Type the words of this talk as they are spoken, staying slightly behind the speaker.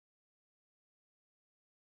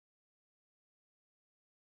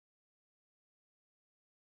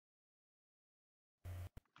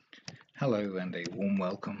Hello and a warm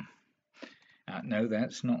welcome. No,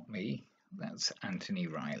 that's not me. That's Anthony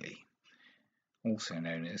Riley, also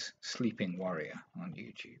known as Sleeping Warrior on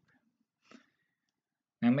YouTube.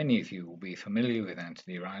 Now, many of you will be familiar with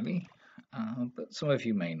Anthony Riley, but some of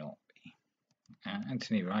you may not be.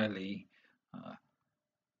 Anthony Riley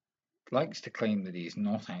likes to claim that he's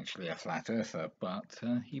not actually a flat earther, but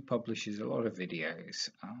he publishes a lot of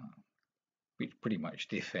videos which pretty much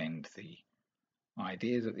defend the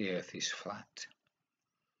idea that the earth is flat.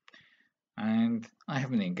 And I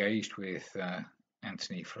haven't engaged with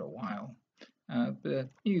Anthony for a while. The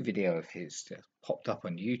new video of his just popped up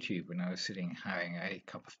on YouTube when I was sitting having a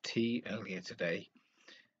cup of tea earlier today,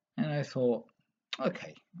 and I thought,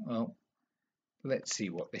 okay, well, let's see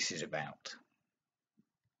what this is about.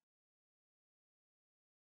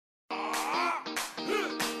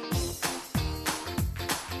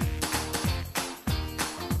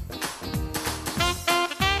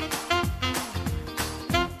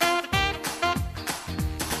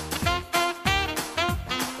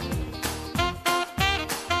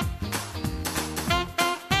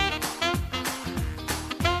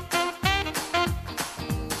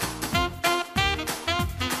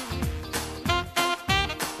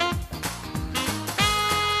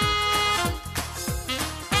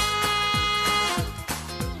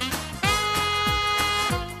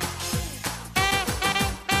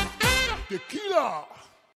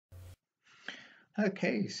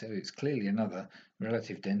 Okay, so it's clearly another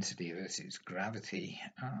relative density versus gravity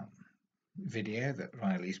video that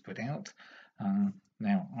Riley's put out.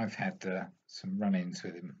 Now, I've had some run-ins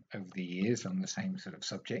with him over the years on the same sort of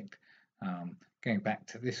subject. Going back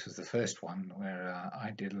to this was the first one where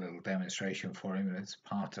I did a little demonstration for him as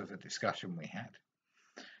part of a discussion we had.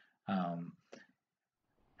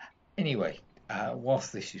 Anyway,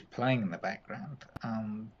 whilst this is playing in the background,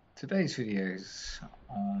 today's video is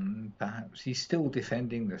on perhaps he's still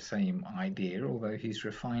defending the same idea, although he's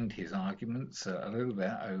refined his arguments a little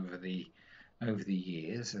bit over the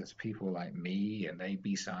years as people like me and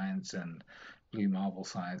AB Science and Blue Marble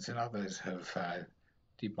Science and others have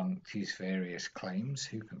debunked his various claims.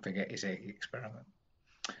 Who can forget his egg experiment?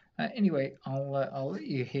 Anyway, I'll let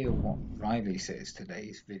you hear what Riley says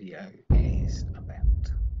today's video is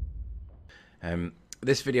about.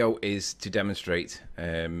 This video is to demonstrate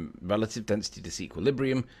relative density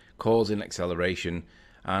disequilibrium causing acceleration,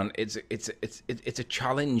 and it's a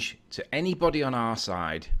challenge to anybody on our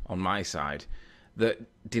side, on my side, that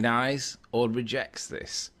denies or rejects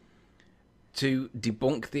this, to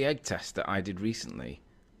debunk the egg test that I did recently,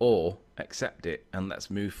 or accept it and let's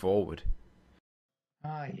move forward.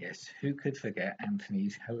 Ah yes, who could forget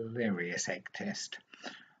Anthony's hilarious egg test?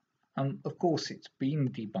 Of course, it's been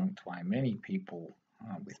debunked by many people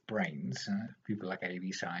with brains, people like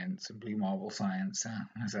AB Science and Blue Marble Science,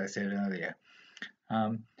 as I said earlier.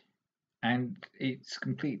 And it's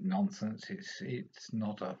complete nonsense. It's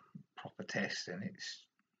not a proper test, and it's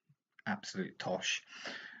absolute tosh.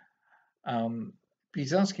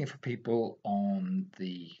 He's asking for people on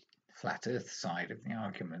the flat Earth side of the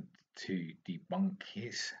argument to debunk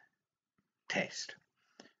his test.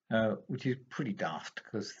 Which is pretty daft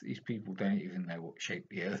because these people don't even know what shape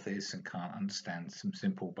the Earth is and can't understand some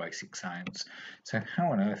simple basic science. So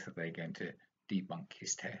how on earth are they going to debunk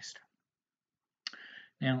his test?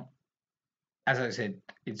 Now, as I said,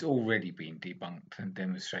 it's already been debunked and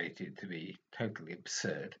demonstrated to be totally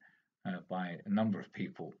absurd by a number of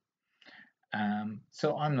people.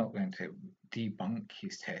 So I'm not going to debunk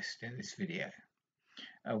his test in this video.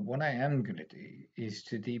 What I am going to do is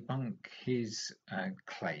to debunk his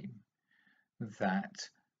claim that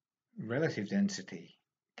relative density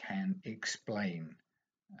can explain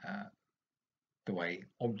the way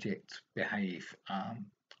objects behave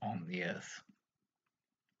on the Earth,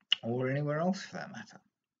 or anywhere else for that matter,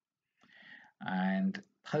 and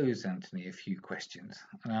pose Anthony a few questions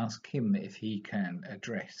and ask him if he can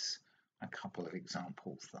address a couple of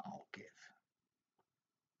examples that I'll give.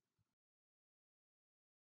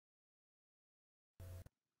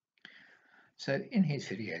 So in his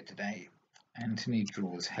video today, Anthony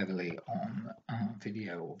draws heavily on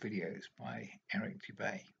videos by Eric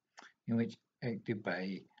Dubay, in which Eric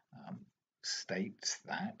Dubay states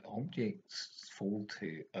that objects fall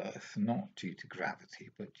to Earth not due to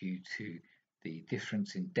gravity, but due to the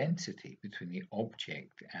difference in density between the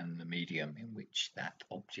object and the medium in which that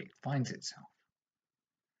object finds itself.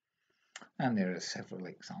 And there are several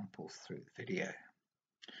examples through the video.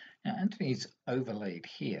 Now, Anthony's overlaid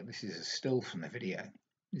here, this is a still from the video,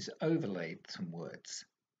 he's overlaid some words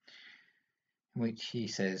in which he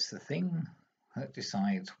says the thing that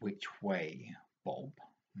decides which way Bob,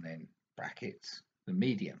 and then brackets, the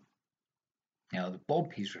medium, Now, the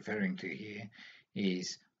Bob he's referring to here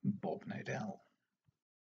is Bob Knodel.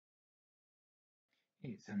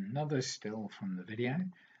 It's another still from the video,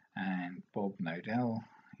 and Bob Knodel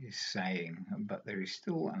is saying, but there is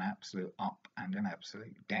still an absolute up and an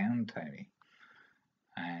absolute down, Tony.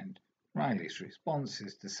 And Riley's response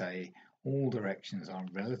is to say, all directions are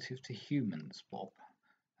relative to humans, Bob.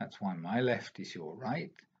 That's why my left is your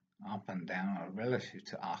right, up and down are relative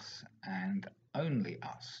to us and only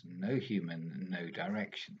us, no human, no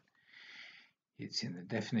direction. It's in the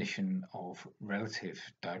definition of relative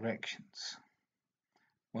directions.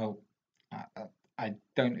 Well, I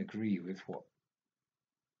don't agree with what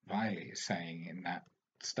Riley is saying in that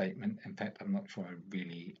statement. In fact, I'm not sure I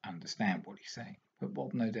really understand what he's saying. But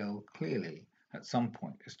Bob Knodel clearly, at some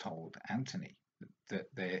point, has told Anthony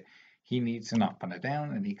that he needs an up and a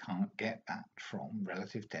down, and he can't get that from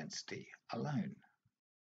relative density alone.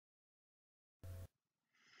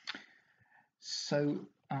 So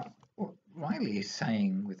what Riley is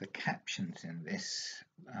saying with the captions in this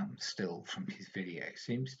still from his video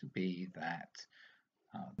seems to be that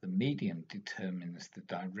the medium determines the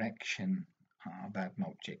direction that an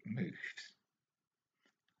object moves.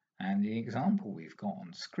 And the example we've got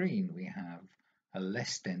on screen, we have a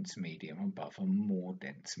less dense medium above a more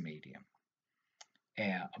dense medium,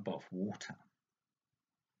 air above water.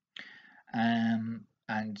 And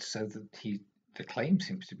so the claim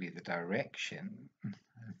seems to be the direction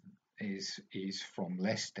is from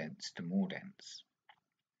less dense to more dense.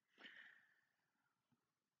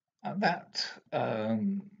 That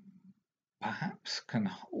perhaps can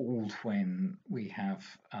hold when we have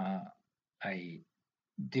a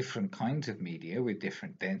different kinds of media with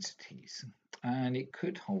different densities, and it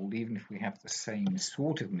could hold even if we have the same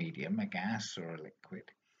sort of medium, a gas or a liquid,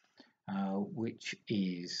 which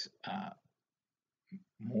is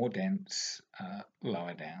more dense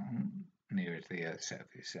lower down nearer to the Earth's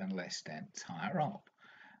surface and less dense higher up,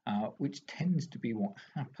 which tends to be what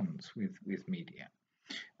happens with media.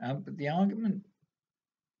 But the argument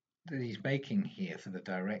that he's making here for the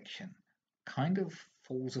direction kind of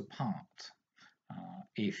falls apart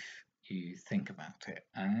if you think about it.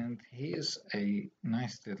 And here's a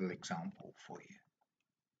nice little example for you.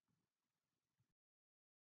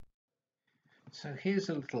 So here's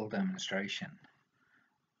a little demonstration.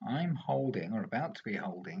 I'm holding, or about to be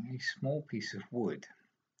holding, a small piece of wood.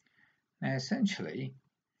 Now essentially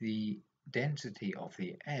the density of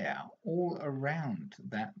the air all around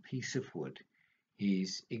that piece of wood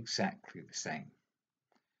is exactly the same.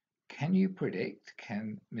 Can you predict,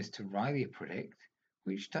 can Mr. Riley predict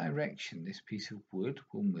which direction this piece of wood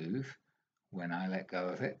will move when I let go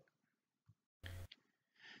of it?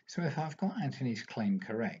 So if I've got Anthony's claim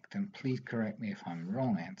correct, and please correct me if I'm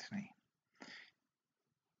wrong, Anthony,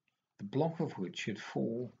 the block of wood should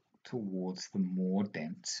fall towards the more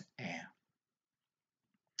dense air.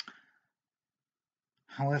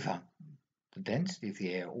 However, the density of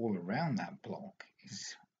the air all around that block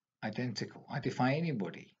is identical. I defy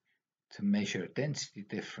anybody to measure a density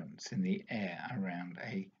difference in the air around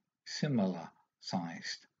a similar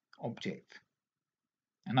sized object.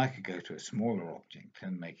 And I could go to a smaller object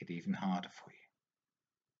and make it even harder for you.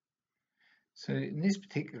 So in this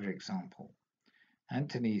particular example,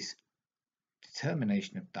 Anthony's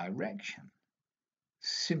determination of direction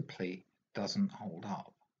simply doesn't hold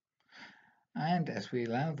up. And as we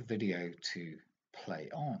allow the video to play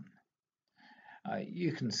on,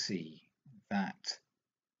 you can see that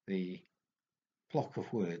the block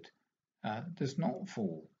of wood does not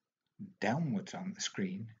fall downwards on the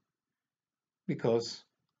screen because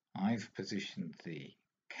I've positioned the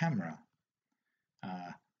camera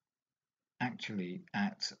actually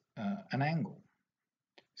at an angle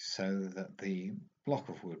so that the block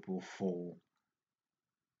of wood will fall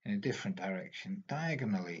in a different direction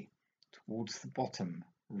diagonally towards the bottom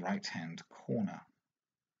right-hand corner.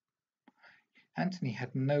 Anthony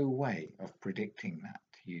had no way of predicting that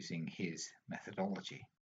using his methodology.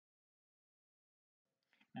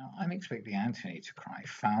 Now, I'm expecting Anthony to cry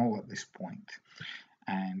foul at this point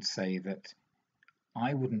and say that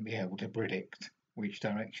I wouldn't be able to predict which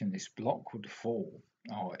direction this block would fall,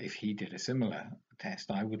 or if he did a similar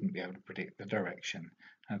test, I wouldn't be able to predict the direction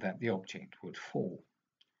that the object would fall.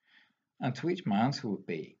 And to which my answer would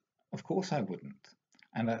be, of course I wouldn't.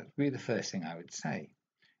 And that would be the first thing I would say.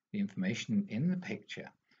 The information in the picture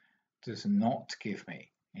does not give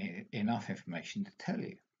me enough information to tell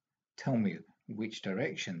you. Tell me which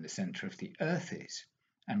direction the center of the Earth is,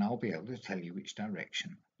 and I'll be able to tell you which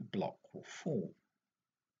direction the block will fall.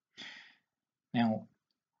 Now,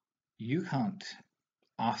 you can't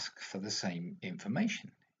ask for the same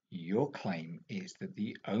information. Your claim is that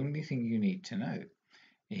the only thing you need to know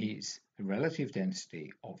is the relative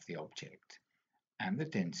density of the object and the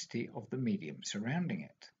density of the medium surrounding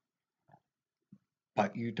it.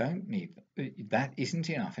 But you don't need, that isn't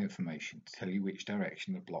enough information to tell you which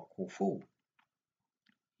direction the block will fall.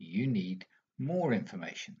 You need more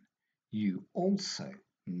information. You also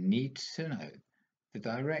need to know the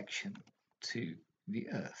direction to the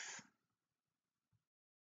Earth.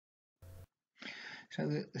 So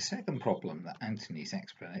the second problem that Anthony's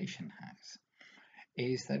explanation has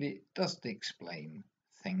is that it doesn't explain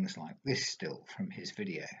things like this still from his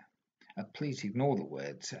video. Please ignore the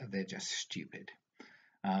words, they're just stupid.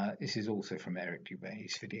 This is also from Eric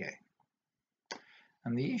Dubé's video.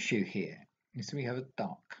 And the issue here is that we have a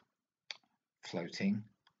duck floating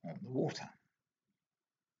on the water.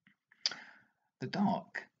 The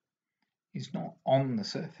duck is not on the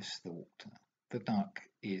surface of the water. The duck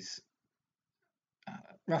is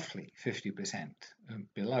roughly 50%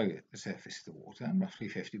 below the surface of the water and roughly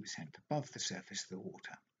 50% above the surface of the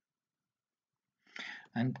water.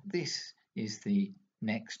 And this is the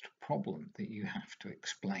next problem that you have to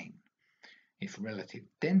explain. If relative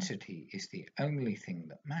density is the only thing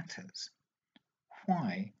that matters,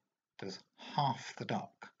 why does half the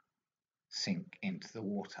duck sink into the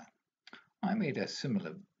water? I made a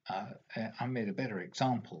better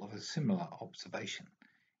example of a similar observation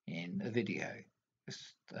in a video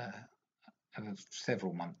just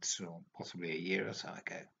several months or possibly a year or so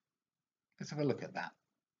ago. Let's have a look at that.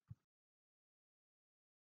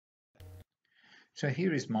 So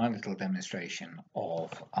here is my little demonstration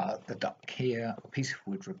of the duck here. A piece of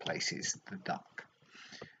wood replaces the duck,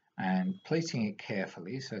 and placing it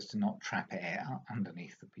carefully so as to not trap air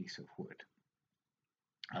underneath the piece of wood.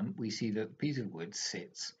 We see that the piece of wood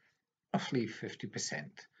sits roughly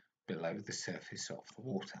 50% below the surface of the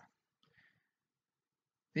water.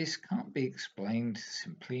 This can't be explained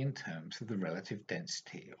simply in terms of the relative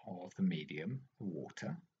density of the medium, the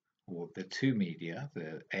water, or the two media,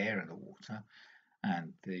 the air and the water,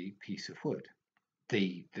 and the piece of wood.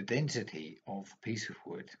 The density of the piece of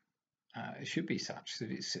wood should be such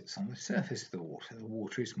that it sits on the surface of the water. The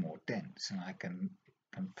water is more dense, and I can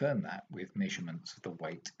confirm that with measurements of the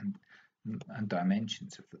weight and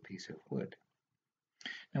dimensions of the piece of wood.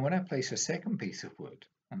 Now, when I place a second piece of wood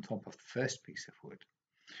on top of the first piece of wood,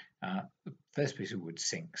 the first piece of wood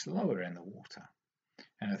sinks lower in the water,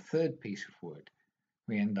 and a third piece of wood,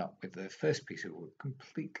 we end up with the first piece of wood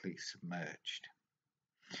completely submerged.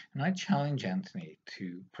 And I challenge Anthony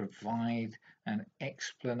to provide an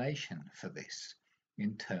explanation for this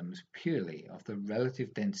in terms purely of the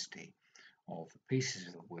relative density of the pieces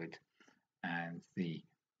of the wood and the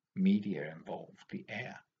media involved, the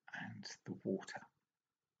air and the water.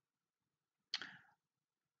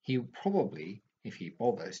 He'll probably, if he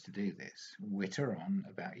bothers to do this, witter on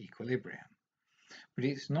about equilibrium. But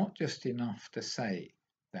it's not just enough to say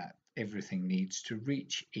that everything needs to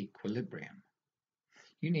reach equilibrium.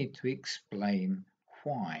 You need to explain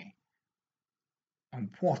why and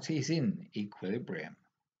what is in equilibrium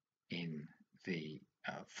in the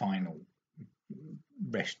final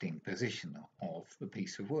resting position of the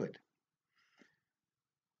piece of wood.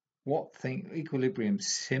 Equilibrium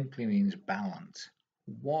simply means balance.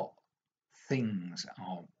 What things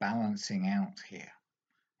are balancing out here,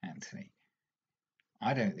 Anthony?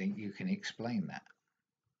 I don't think you can explain that.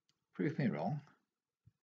 Prove me wrong.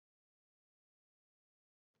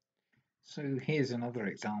 So here's another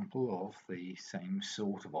example of the same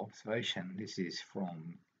sort of observation. This is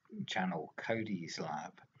from channel Cody's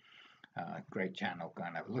Lab. Great channel, go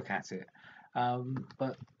and have a look at it.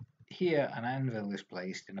 But here an anvil is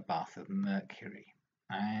placed in a bath of mercury,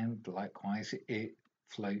 and likewise it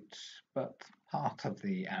floats, but part of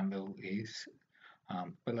the anvil is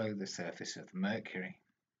below the surface of the mercury.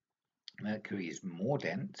 Mercury is more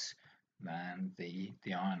dense than the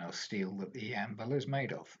iron or steel that the anvil is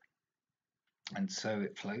made of. And so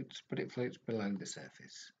it floats, but it floats below the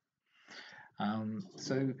surface.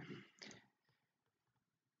 So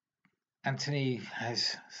Anthony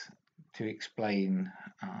has to explain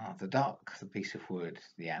the duck, the piece of wood,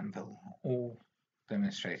 the anvil, all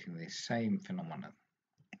demonstrating the same phenomenon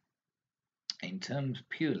in terms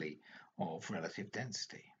purely of relative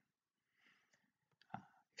density.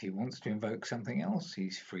 If he wants to invoke something else,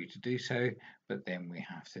 he's free to do so, but then we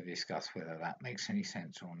have to discuss whether that makes any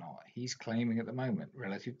sense or not. He's claiming at the moment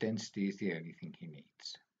relative density is the only thing he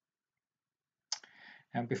needs.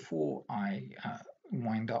 And before I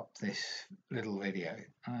wind up this little video,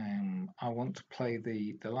 I want to play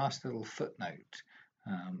the last little footnote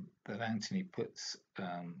that Anthony puts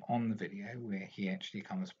on the video, where he actually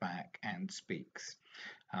comes back and speaks,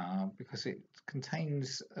 because it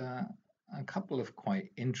contains a couple of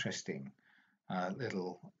quite interesting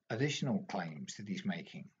little additional claims that he's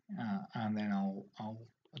making, and then I'll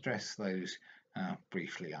address those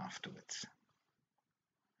briefly afterwards.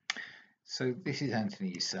 So this is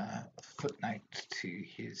Anthony's footnote to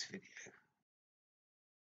his video.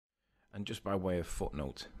 And just by way of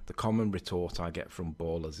footnote, the common retort I get from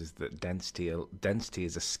ballers is that density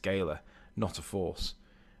is a scalar, not a force.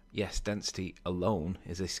 Yes, density alone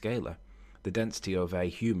is a scalar. The density of a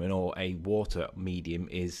human or a water medium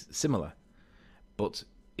is similar, but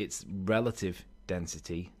its relative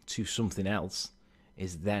density to something else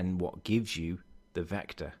is then what gives you the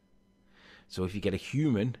vector. So if you get a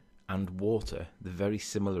human and water, they're very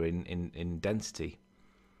similar in density.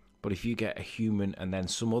 But if you get a human and then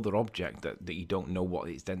some other object that you don't know what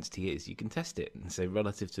its density is, you can test it and say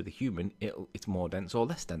relative to the human, it's more dense or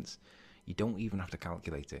less dense. You don't even have to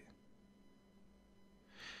calculate it.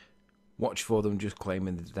 Watch for them just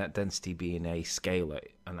claiming that density being a scalar,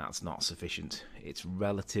 and that's not sufficient. It's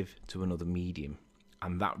relative to another medium,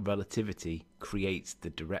 and that relativity creates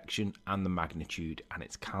the direction and the magnitude, and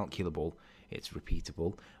it's calculable, it's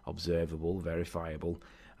repeatable, observable, verifiable,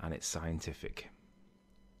 and it's scientific.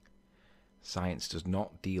 Science does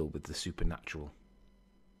not deal with the supernatural.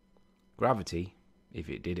 Gravity, if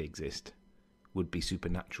it did exist, would be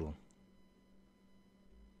supernatural.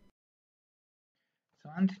 So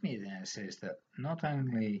Anthony there says that not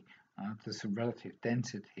only does the relative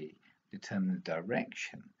density determine the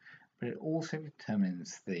direction, but it also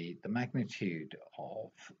determines the magnitude of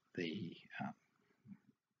the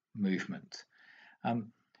movement,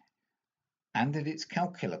 and that it's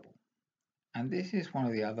calculable. And this is one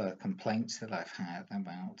of the other complaints that I've had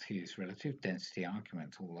about his relative density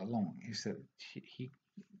argument all along, is that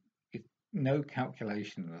no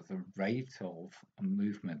calculation of the rate of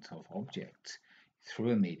movement of objects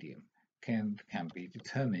through a medium can be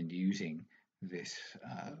determined using this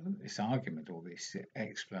argument, or this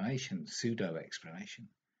explanation, pseudo explanation.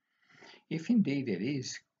 If indeed it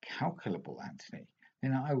is calculable, Anthony,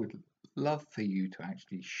 then I would love for you to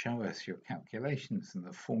actually show us your calculations and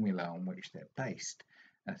the formula on which they're based,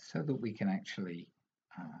 so that we can actually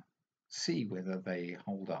see whether they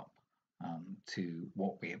hold up to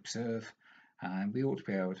what we observe, and we ought to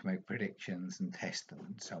be able to make predictions and test them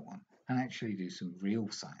and so on, and actually do some real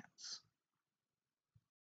science.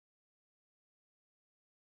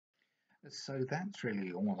 So that's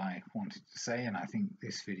really all I wanted to say, and I think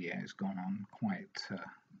this video has gone on quite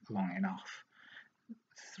long enough.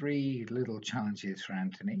 3 little challenges for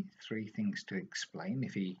Anthony, 3 things to explain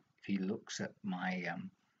if he looks at my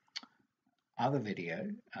other video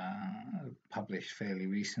published fairly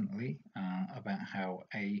recently about how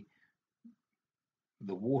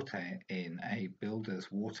the water in a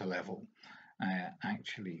builder's water level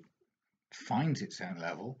actually finds its own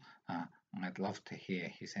level. I'd love to hear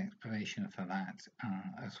his explanation for that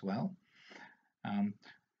as well.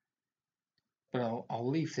 But I'll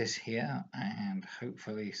leave this here, and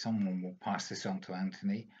hopefully someone will pass this on to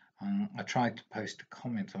Anthony. I tried to post a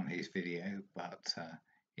comment on his video, but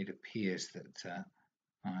it appears that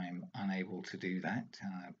I'm unable to do that,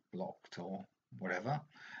 blocked or whatever.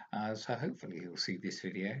 So hopefully he'll see this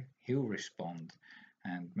video, he'll respond,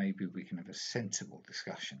 and maybe we can have a sensible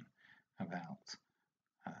discussion about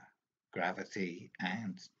gravity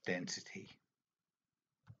and density.